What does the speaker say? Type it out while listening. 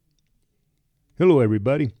Hello,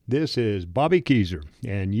 everybody. This is Bobby Keyser,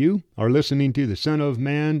 and you are listening to the Son of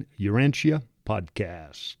Man Urantia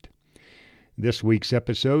podcast. This week's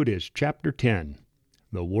episode is Chapter 10,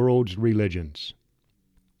 The World's Religions.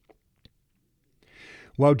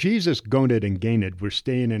 While Jesus, Gonad, and Ganid were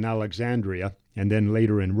staying in Alexandria and then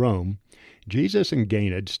later in Rome, Jesus and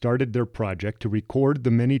Ganid started their project to record the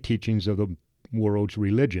many teachings of the world's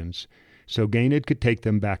religions so Ganid could take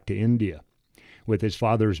them back to India. With his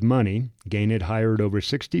father's money, Ganid hired over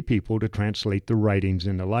 60 people to translate the writings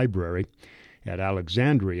in the library at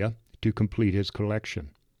Alexandria to complete his collection.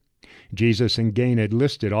 Jesus and Ganid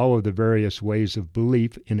listed all of the various ways of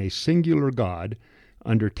belief in a singular God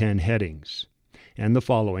under 10 headings, and the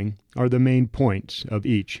following are the main points of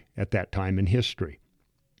each at that time in history.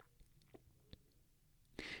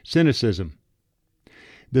 Cynicism.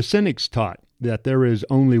 The Cynics taught that there is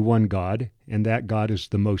only one God, and that God is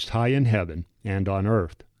the Most High in heaven and on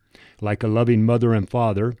earth. Like a loving mother and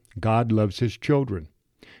father, God loves his children.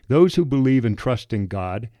 Those who believe and trust in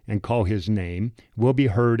God and call his name will be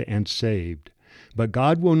heard and saved. But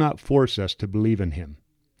God will not force us to believe in him.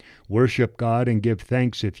 Worship God and give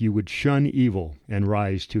thanks if you would shun evil and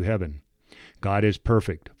rise to heaven. God is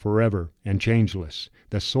perfect, forever, and changeless,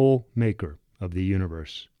 the sole maker of the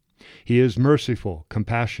universe. He is merciful,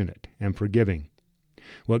 compassionate, and forgiving.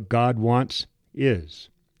 What God wants is.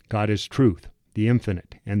 God is truth, the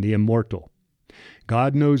infinite, and the immortal.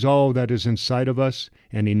 God knows all that is inside of us,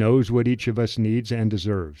 and he knows what each of us needs and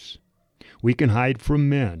deserves. We can hide from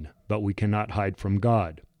men, but we cannot hide from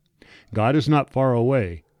God. God is not far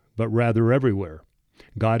away, but rather everywhere.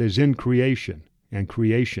 God is in creation, and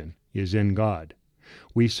creation is in God.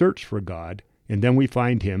 We search for God, and then we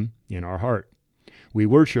find him in our heart. We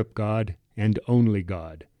worship God and only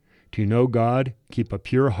God. To know God, keep a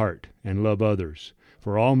pure heart and love others.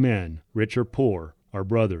 For all men, rich or poor, are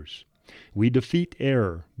brothers. We defeat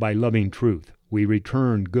error by loving truth. We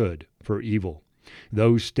return good for evil.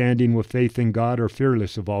 Those standing with faith in God are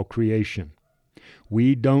fearless of all creation.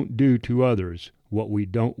 We don't do to others what we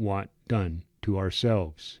don't want done to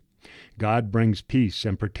ourselves. God brings peace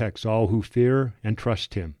and protects all who fear and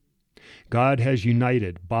trust him. God has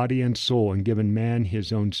united body and soul and given man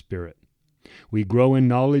his own spirit. We grow in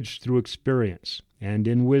knowledge through experience and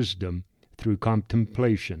in wisdom through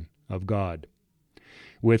contemplation of God.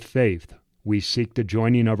 With faith, we seek the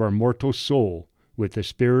joining of our mortal soul with the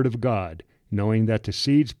Spirit of God, knowing that the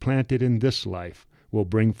seeds planted in this life will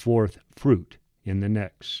bring forth fruit in the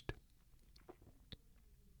next.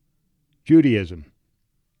 Judaism.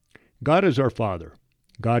 God is our Father.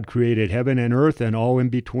 God created heaven and earth and all in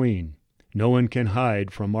between. No one can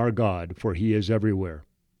hide from our God, for he is everywhere.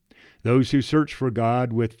 Those who search for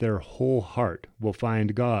God with their whole heart will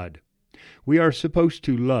find God. We are supposed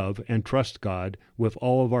to love and trust God with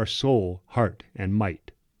all of our soul, heart, and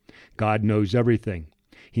might. God knows everything.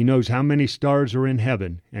 He knows how many stars are in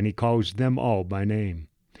heaven, and he calls them all by name.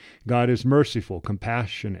 God is merciful,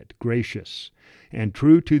 compassionate, gracious, and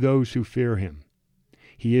true to those who fear him.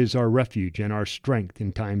 He is our refuge and our strength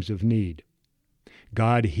in times of need.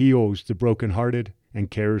 God heals the brokenhearted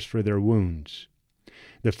and cares for their wounds.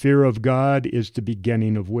 The fear of God is the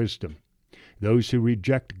beginning of wisdom. Those who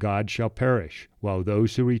reject God shall perish, while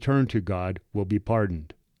those who return to God will be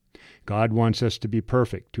pardoned. God wants us to be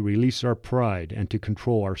perfect, to release our pride, and to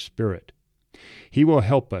control our spirit. He will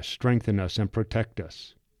help us, strengthen us, and protect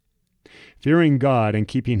us. Fearing God and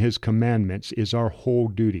keeping his commandments is our whole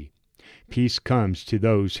duty. Peace comes to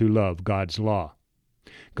those who love God's law.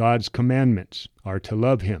 God's commandments are to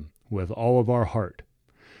love him with all of our heart,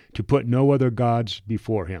 to put no other gods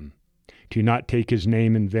before him, to not take his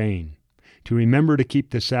name in vain, to remember to keep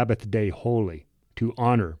the Sabbath day holy, to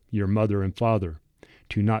honor your mother and father,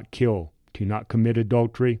 to not kill, to not commit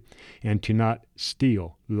adultery, and to not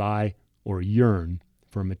steal, lie, or yearn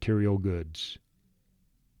for material goods.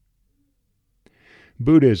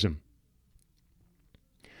 Buddhism.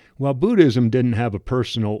 While Buddhism didn't have a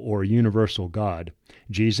personal or universal God,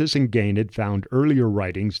 Jesus and Ganid found earlier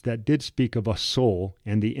writings that did speak of a soul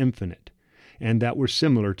and the infinite, and that were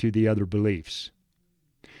similar to the other beliefs.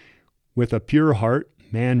 With a pure heart,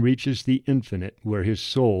 man reaches the infinite where his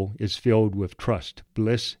soul is filled with trust,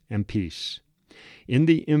 bliss, and peace. In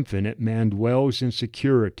the infinite, man dwells in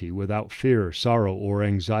security without fear, sorrow, or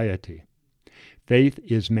anxiety. Faith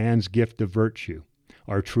is man's gift of virtue,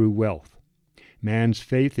 our true wealth. Man's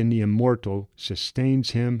faith in the immortal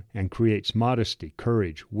sustains him and creates modesty,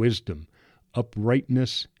 courage, wisdom,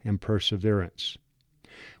 uprightness, and perseverance.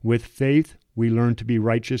 With faith, we learn to be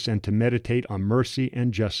righteous and to meditate on mercy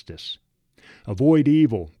and justice. Avoid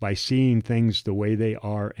evil by seeing things the way they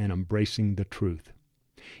are and embracing the truth.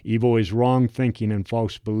 Evil is wrong thinking and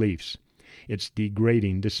false beliefs. It's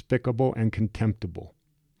degrading, despicable, and contemptible.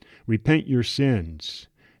 Repent your sins,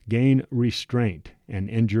 gain restraint, and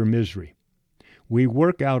end your misery. We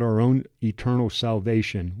work out our own eternal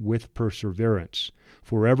salvation with perseverance,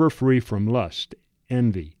 forever free from lust,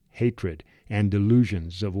 envy, hatred, and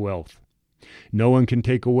delusions of wealth. No one can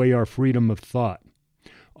take away our freedom of thought.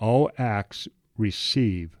 All acts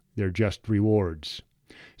receive their just rewards: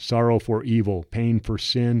 sorrow for evil, pain for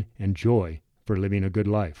sin, and joy for living a good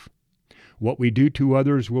life. What we do to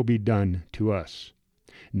others will be done to us.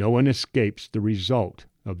 No one escapes the result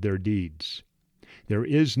of their deeds. There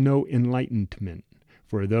is no enlightenment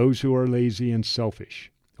for those who are lazy and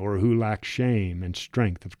selfish, or who lack shame and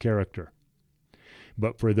strength of character.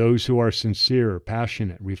 But for those who are sincere,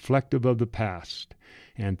 passionate, reflective of the past,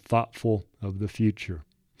 and thoughtful of the future,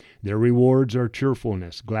 their rewards are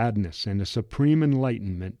cheerfulness, gladness, and a supreme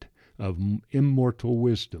enlightenment of immortal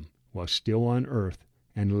wisdom while still on earth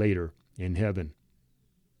and later in heaven.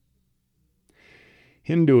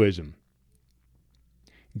 Hinduism.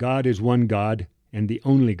 God is one God and the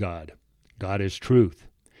only God. God is truth.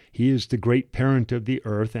 He is the great parent of the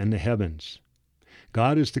earth and the heavens.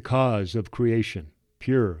 God is the cause of creation,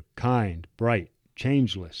 pure, kind, bright,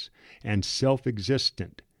 changeless, and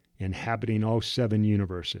self-existent, inhabiting all 7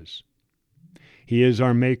 universes. He is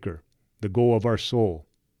our maker, the goal of our soul,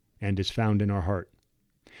 and is found in our heart.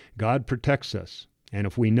 God protects us, and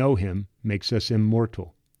if we know him, makes us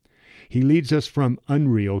immortal. He leads us from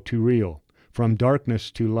unreal to real, from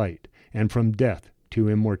darkness to light, and from death to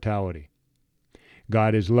immortality.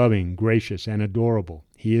 God is loving, gracious, and adorable.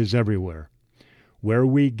 He is everywhere. Where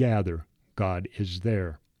we gather, God is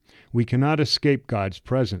there. We cannot escape God's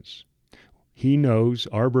presence. He knows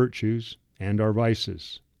our virtues and our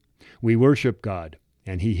vices. We worship God,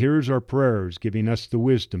 and he hears our prayers, giving us the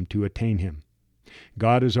wisdom to attain him.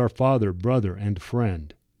 God is our Father, brother, and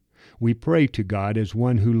friend. We pray to God as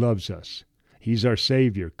one who loves us. He's our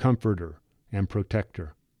Savior, Comforter, and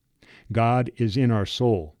Protector. God is in our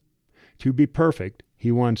soul. To be perfect,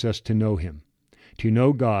 he wants us to know him. To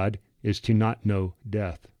know God is to not know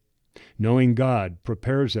death. Knowing God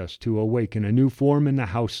prepares us to awaken a new form in the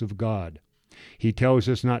house of God. He tells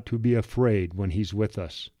us not to be afraid when he's with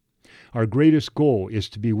us. Our greatest goal is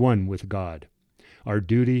to be one with God. Our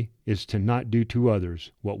duty is to not do to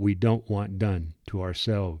others what we don't want done to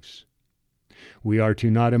ourselves. We are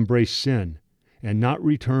to not embrace sin and not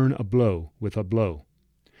return a blow with a blow.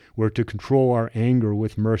 We're to control our anger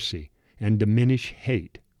with mercy and diminish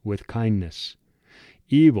hate with kindness.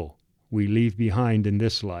 Evil we leave behind in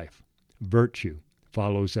this life. Virtue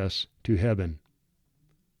follows us to heaven.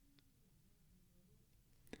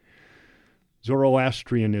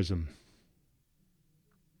 Zoroastrianism.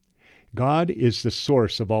 God is the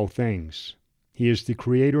source of all things. He is the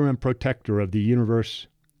creator and protector of the universe.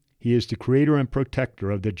 He is the creator and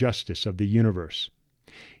protector of the justice of the universe.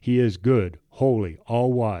 He is good, holy,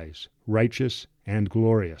 all-wise, righteous, and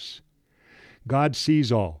glorious. God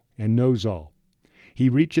sees all and knows all. He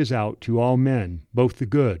reaches out to all men, both the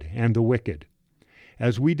good and the wicked.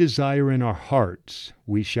 As we desire in our hearts,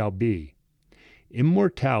 we shall be.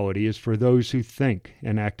 Immortality is for those who think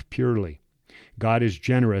and act purely. God is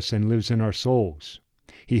generous and lives in our souls.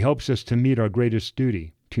 He helps us to meet our greatest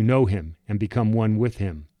duty, to know him and become one with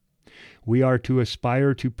him. We are to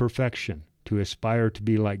aspire to perfection, to aspire to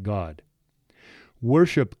be like God.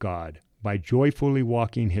 Worship God by joyfully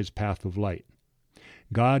walking his path of light.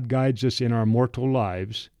 God guides us in our mortal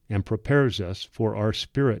lives and prepares us for our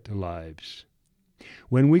spirit lives.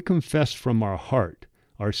 When we confess from our heart,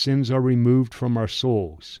 our sins are removed from our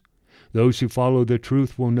souls. Those who follow the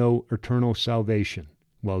truth will know eternal salvation,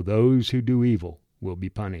 while those who do evil will be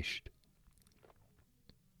punished.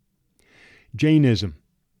 Jainism.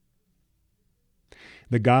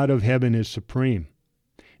 The God of heaven is supreme.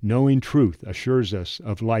 Knowing truth assures us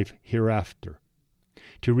of life hereafter.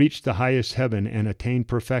 To reach the highest heaven and attain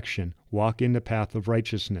perfection, walk in the path of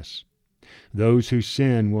righteousness. Those who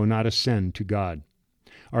sin will not ascend to God.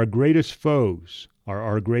 Our greatest foes are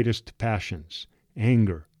our greatest passions: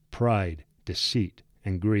 anger, pride, deceit,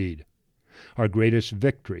 and greed. Our greatest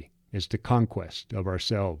victory is the conquest of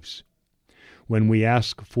ourselves. When we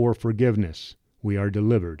ask for forgiveness, we are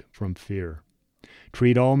delivered from fear.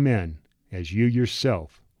 Treat all men as you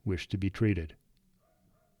yourself wish to be treated.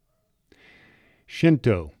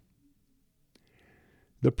 Shinto.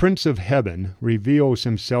 The Prince of Heaven reveals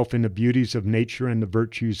himself in the beauties of nature and the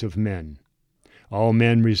virtues of men. All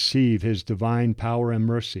men receive his divine power and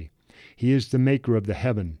mercy. He is the maker of the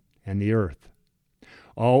heaven and the earth.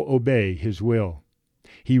 All obey his will.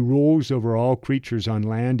 He rules over all creatures on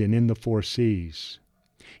land and in the 4 seas.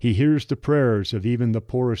 He hears the prayers of even the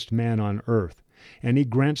poorest man on earth, and he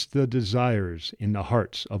grants the desires in the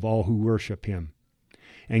hearts of all who worship him.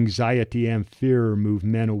 Anxiety and fear move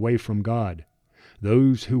men away from God.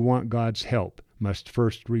 Those who want God's help must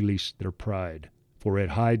first release their pride, for it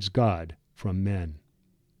hides God from men.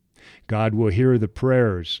 God will hear the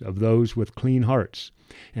prayers of those with clean hearts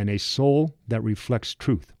and a soul that reflects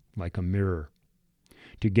truth like a mirror.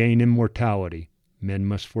 To gain immortality, men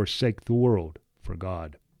must forsake the world for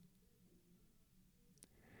God.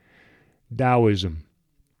 Taoism.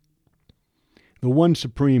 The one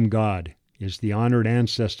supreme God is the honored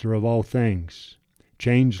ancestor of all things.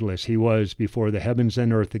 Changeless he was before the heavens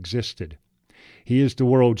and earth existed. He is the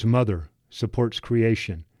world's mother, supports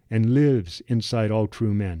creation, and lives inside all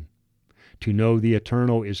true men. To know the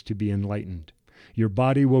eternal is to be enlightened. Your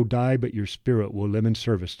body will die, but your spirit will live in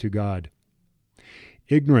service to God.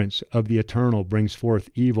 Ignorance of the eternal brings forth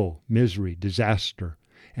evil, misery, disaster,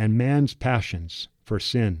 and man's passions for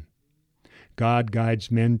sin. God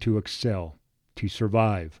guides men to excel, to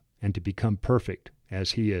survive, and to become perfect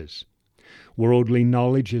as he is. Worldly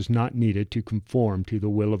knowledge is not needed to conform to the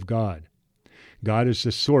will of God. God is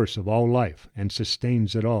the source of all life and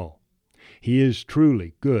sustains it all. He is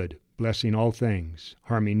truly good, blessing all things,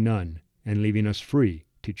 harming none, and leaving us free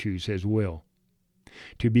to choose his will.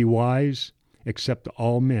 To be wise, accept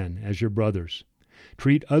all men as your brothers.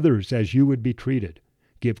 Treat others as you would be treated.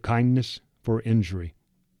 Give kindness for injury.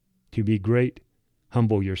 To be great,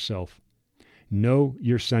 humble yourself. Know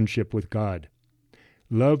your sonship with God.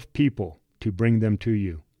 Love people to bring them to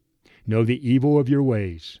you. Know the evil of your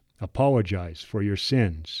ways. Apologize for your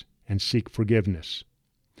sins and seek forgiveness.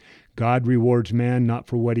 God rewards man not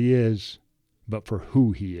for what he is, but for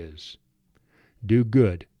who he is. Do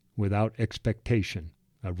good without expectation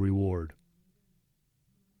of reward.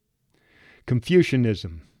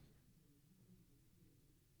 Confucianism.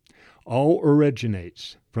 All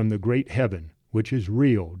originates from the great heaven, which is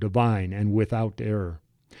real, divine, and without error.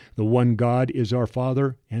 The one God is our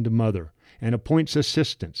Father and Mother, and appoints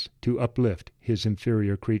assistants to uplift his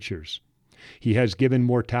inferior creatures. He has given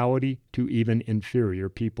mortality to even inferior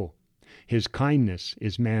people. His kindness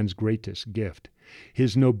is man's greatest gift.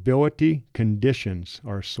 His nobility conditions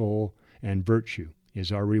our soul, and virtue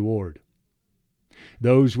is our reward.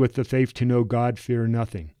 Those with the faith to know God fear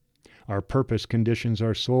nothing. Our purpose conditions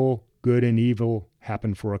our soul. Good and evil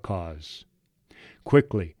happen for a cause.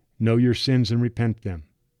 Quickly know your sins and repent them.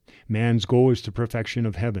 Man's goal is the perfection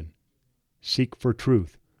of heaven. Seek for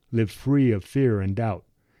truth, live free of fear and doubt,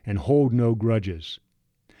 and hold no grudges.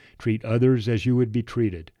 Treat others as you would be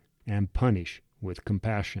treated, and punish with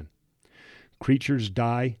compassion. Creatures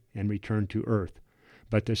die and return to earth,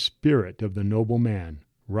 but the spirit of the noble man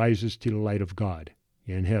rises to the light of God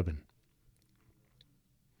in heaven.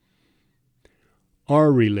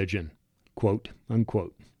 Our religion, quote,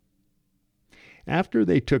 unquote. After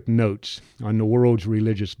they took notes on the world's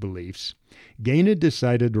religious beliefs, Gained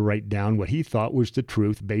decided to write down what he thought was the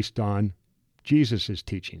truth based on Jesus'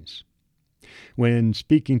 teachings. When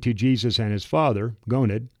speaking to Jesus and his father,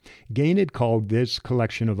 Gonid, Gained called this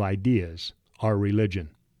collection of ideas our religion.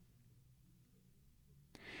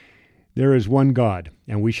 There is one God,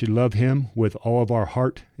 and we should love him with all of our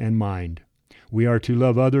heart and mind. We are to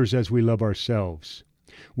love others as we love ourselves.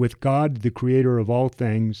 With God, the creator of all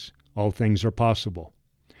things are possible.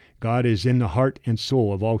 God is in the heart and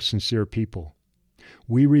soul of all sincere people.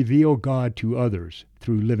 We reveal God to others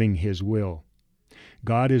through living his will.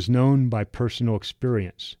 God is known by personal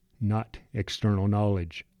experience, not external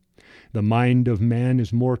knowledge. The mind of man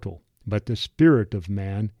is mortal, but the spirit of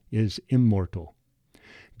man is immortal.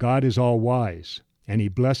 God is all-wise, and he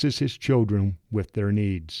blesses his children with their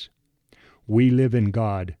needs. We live in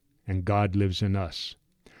God, and God lives in us.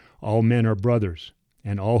 All men are brothers,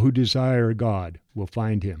 and all who desire God will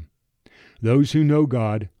find him. Those who know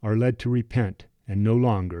God are led to repent and no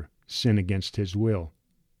longer sin against his will.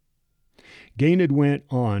 Gained went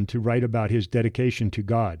on to write about his dedication to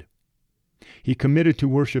God. He committed to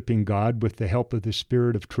worshiping God with the help of the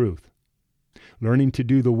Spirit of truth, learning to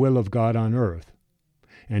do the will of God on earth,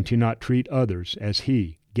 and to not treat others as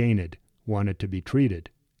he, Gained, wanted to be treated,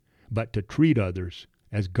 but to treat others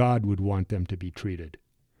as God would want them to be treated,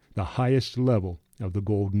 the highest level of the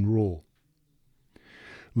Golden Rule.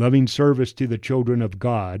 Loving service to the children of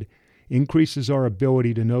God increases our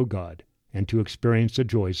ability to know God and to experience the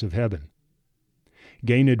joys of heaven.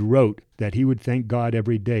 Gained wrote that he would thank God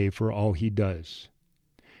every day for all he does.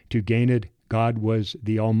 To Gained, God was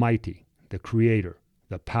the Almighty, the Creator,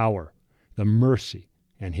 the Power, the Mercy,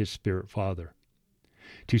 and his Spirit Father.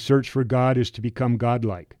 To search for God is to become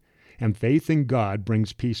godlike, and faith in God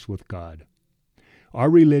brings peace with God. Our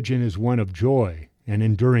religion is one of joy and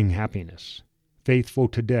enduring happiness. Faithful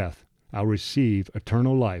to death, I'll receive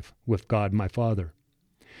eternal life with God my Father.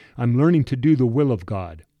 I'm learning to do the will of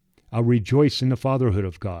God. I'll rejoice in the fatherhood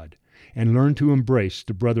of God and learn to embrace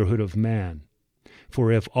the brotherhood of man.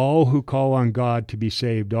 For if all who call on God to be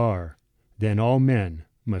saved are, then all men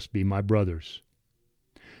must be my brothers.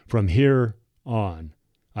 From here on,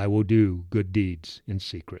 I will do good deeds in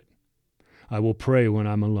secret. I will pray when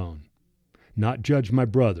I'm alone, not judge my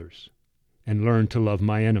brothers, and learn to love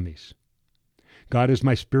my enemies. God is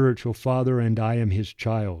my spiritual father, and I am his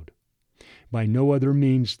child. By no other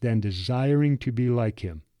means than desiring to be like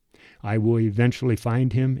him, I will eventually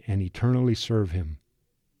find him and eternally serve him.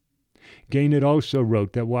 Gained also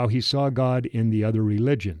wrote that while he saw God in the other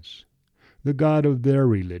religions, the God of their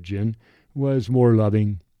religion was more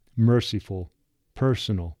loving, merciful,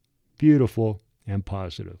 personal, beautiful, and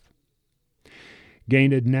positive.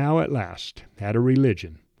 Gained now at last had a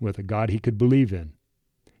religion with a God he could believe in,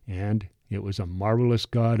 and it was a marvelous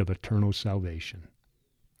God of eternal salvation.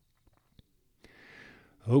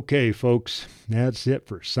 Okay, folks, that's it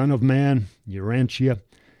for Son of Man, Urantia,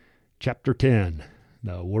 Chapter 10,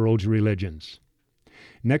 The World's Religions.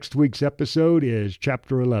 Next week's episode is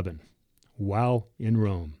Chapter 11, While in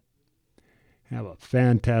Rome. Have a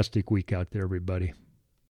fantastic week out there, everybody.